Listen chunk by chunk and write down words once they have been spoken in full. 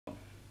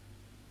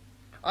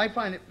I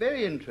find it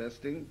very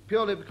interesting,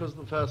 purely because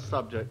the first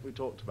subject we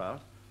talked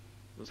about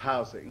was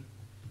housing,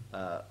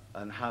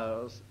 and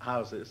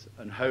houses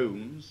and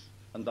homes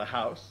and the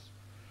house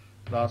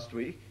last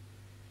week,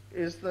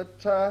 is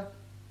that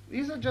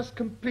these are just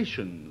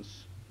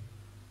completions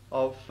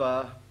of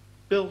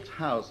built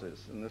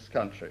houses in this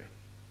country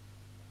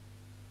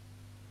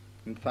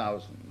in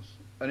thousands.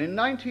 And in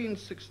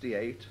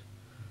 1968,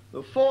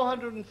 there were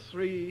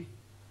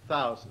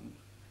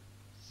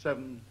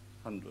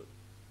 403,700.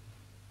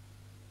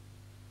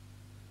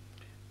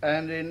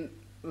 And in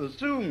the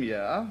Zoom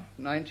year,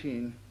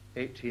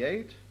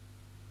 1988,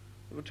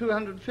 there were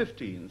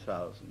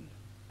 215,000.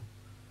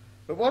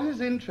 But what is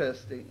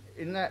interesting,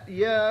 in that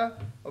year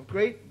of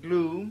great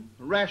gloom,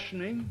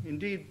 rationing,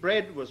 indeed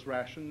bread was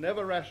rationed,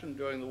 never rationed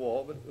during the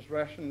war, but it was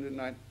rationed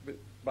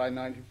by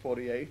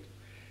 1948.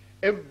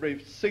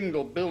 Every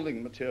single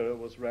building material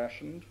was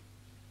rationed.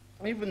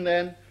 Even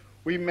then,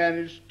 we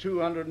managed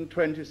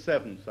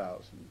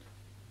 227,000.